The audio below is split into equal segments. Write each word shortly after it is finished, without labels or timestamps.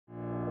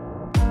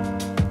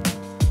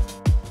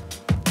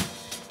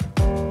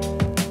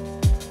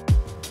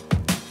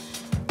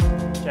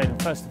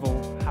Jadan, first of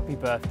all, happy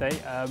birthday.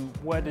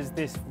 Where does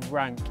this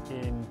rank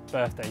in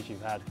birthdays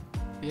you've had?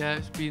 Yeah,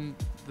 it's been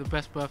the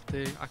best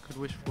birthday I could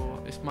wish for.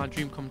 It's my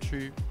dream come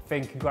true.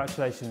 Finn,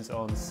 congratulations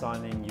on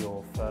signing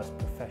your first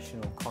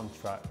professional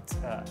contract.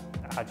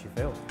 How do you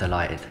feel?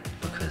 Delighted,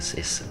 because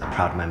it's a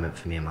proud moment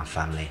for me and my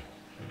family,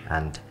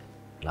 and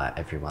like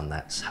everyone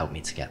that's helped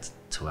me to get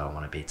to where I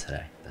want to be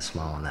today. The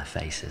smile on their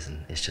faces,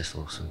 and it's just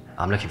awesome.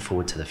 I'm looking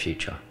forward to the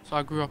future. So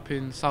I grew up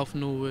in South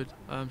Norwood,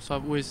 so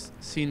I've always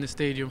seen the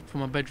stadium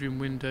from my bedroom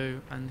window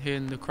and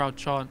hearing the crowd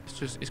chant.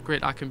 It's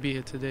great that I can be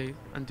here today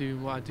and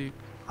doing what I do.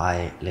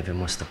 I live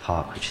in Worcester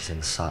Park, which is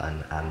in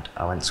Sutton, and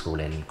I went to school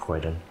in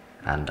Croydon,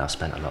 and I've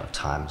spent a lot of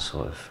time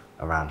sort of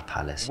around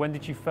Palace. When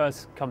did you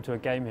first come to a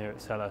game here at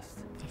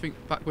Selhurst? I think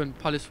back when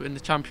Palace were in the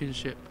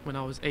Championship, when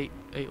I was eight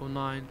or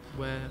nine,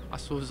 where I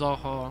saw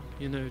Zaha,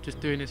 just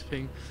doing his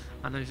thing,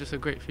 and it's just a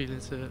great feeling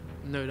to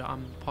know that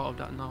I'm part of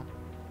that now.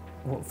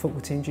 What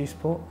football team do you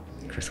support?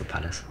 Crystal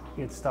Palace.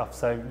 Good stuff.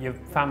 So your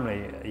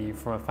family, are you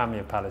from a family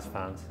of Palace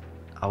fans?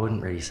 I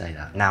wouldn't really say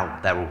that. Now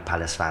they're all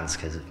Palace fans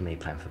because of me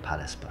playing for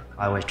Palace, but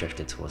I always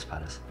drifted towards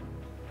Palace.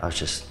 I was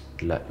just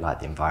like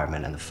the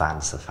environment and the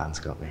fans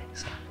got me.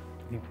 So.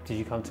 Did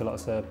you come to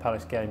lots of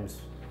Palace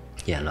games?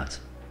 Yeah, loads.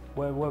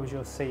 Where was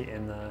your seat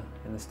in the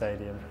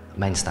stadium?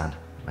 Main stand.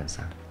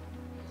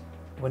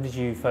 When did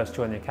you first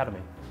join the academy?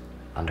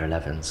 Under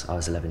 11s. I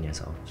was 11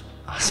 years old.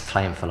 I was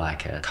playing for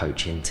like a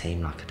coaching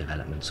team, like a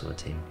development sort of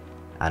team,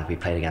 and we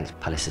played against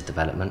Palace's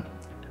development,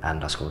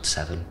 and I scored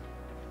 7,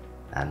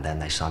 and then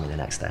they signed me the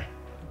next day.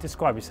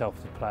 Describe yourself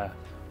as a player.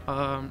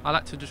 I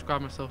like to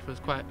describe myself as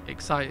quite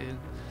exciting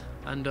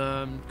and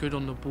good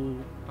on the ball.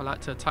 I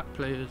like to attack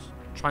players,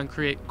 try and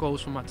create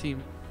goals for my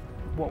team.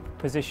 What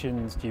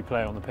positions do you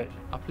play on the pitch?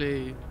 I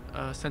play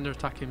centre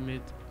attacking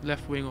mid,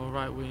 left wing or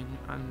right wing,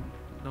 and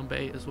number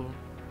 8 as well.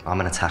 I'm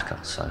an attacker,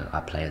 so I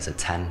play as a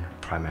 10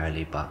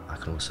 primarily, but I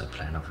can also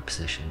play in other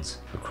positions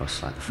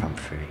across like the front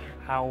three.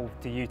 How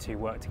do you two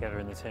work together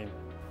in the team?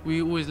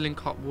 We always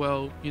link up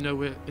well.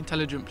 We're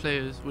intelligent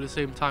players, we're the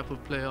same type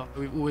of player.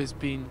 We've always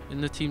been in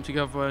the team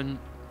together and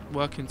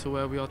working to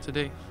where we are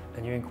today.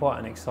 And you're in quite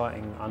an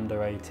exciting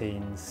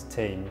under-18s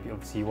team.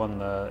 Obviously you won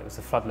it was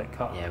the Floodlit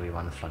Cup. Yeah, we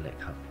won the Floodlit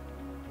Cup.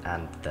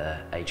 And the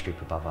age group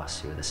above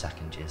us, who were the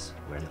second years,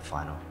 were in the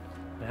final.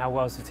 And how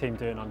well is the team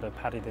doing under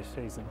Paddy this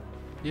season?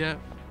 Yeah,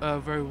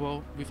 very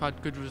well. We've had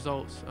good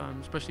results,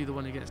 especially the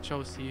one against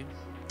Chelsea.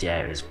 Yeah,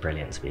 it was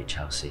brilliant to beat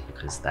Chelsea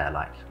because they're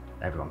like,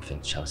 everyone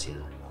thinks Chelsea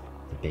are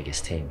the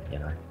biggest team,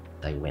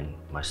 They win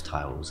most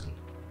titles, and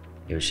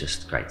it was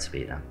just great to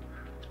beat them.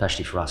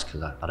 Especially for us,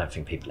 because I don't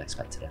think people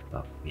expected it,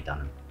 but we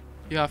done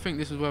it. Yeah, I think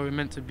this is where we're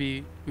meant to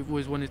be. We've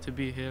always wanted to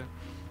be here.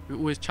 We've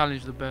always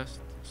challenged the best,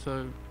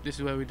 so this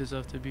is where we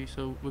deserve to be,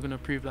 so we're going to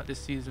prove that this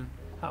season.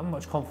 How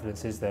much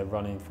confidence is there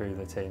running through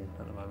the team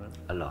at the moment?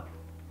 A lot.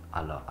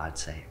 I'd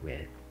say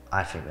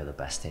I think we're the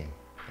best team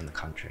in the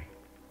country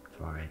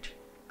for our age,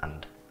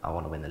 and I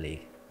want to win the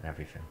league and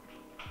everything.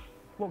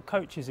 What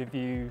coaches have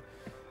you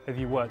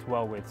worked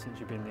well with since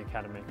you've been in the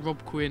academy?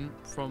 Rob Quinn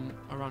from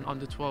around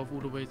under 12 all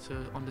the way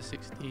to under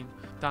 16.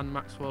 Dan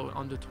Maxwell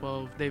under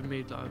 12. They've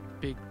made a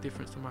big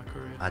difference to my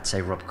career. I'd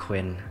say Rob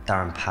Quinn,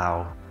 Darren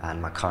Powell,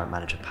 and my current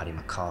manager Paddy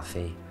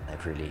McCarthy.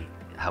 They've really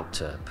helped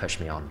to push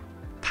me on.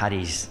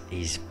 Paddy's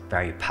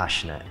very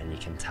passionate, and you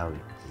can tell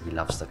he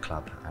loves the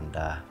club. And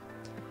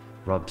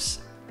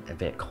Rob's a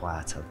bit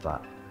quieter,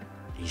 but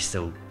he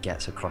still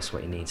gets across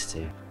what he needs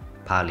to.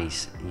 Powell,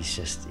 he's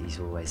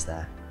always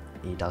there.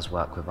 He does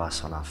work with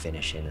us on our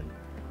finishing,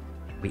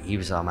 and he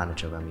was our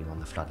manager when we won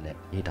the Floodlit.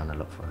 He done a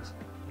lot for us.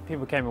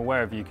 People became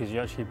aware of you because you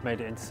actually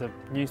made it into some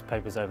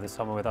newspapers over the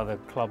summer with other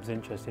clubs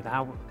interested.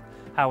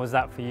 How was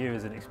that for you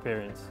as an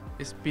experience?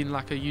 It's been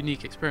like a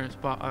unique experience,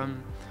 but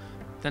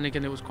then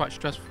again it was quite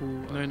stressful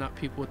knowing that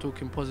people were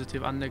talking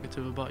positive and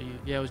negative about you.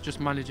 Yeah, it was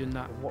just managing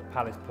that. What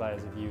Palace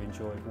players have you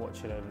enjoyed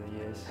watching over the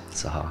years?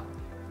 Zaha,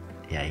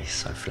 yeah, he's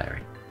so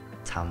flary.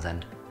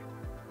 Townsend.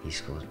 He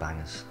scores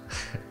bangers.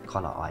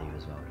 Quite like Ayew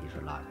as well, he's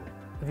reliable.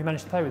 Have you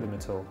managed to play with him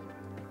at all?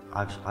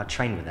 I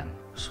trained with them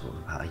sort of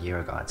about a year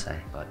ago, I'd say,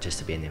 but just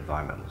to be in the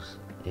environment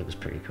was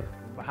pretty cool.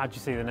 How do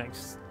you see the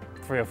next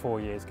 3 or 4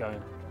 years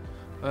going?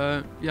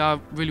 Yeah, I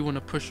really want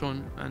to push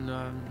on and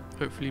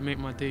hopefully make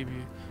my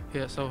debut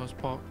here at Selhurst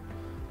Park.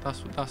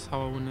 That's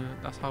how I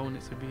want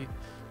it to be.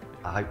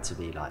 I hope to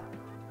be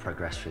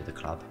progress through the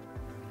club,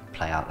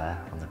 play out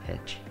there on the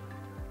pitch,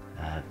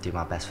 do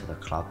my best for the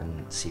club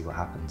and see what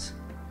happens.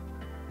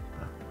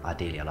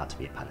 Ideally, I'd like to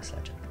be a Palace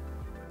legend.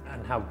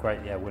 And how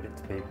great, would it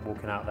to be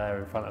walking out there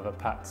in front of a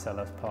packed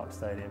Selhurst Park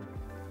Stadium?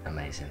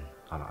 Amazing.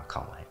 I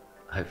can't wait.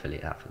 Hopefully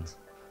it happens.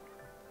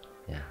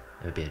 Yeah,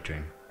 it would be a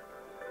dream.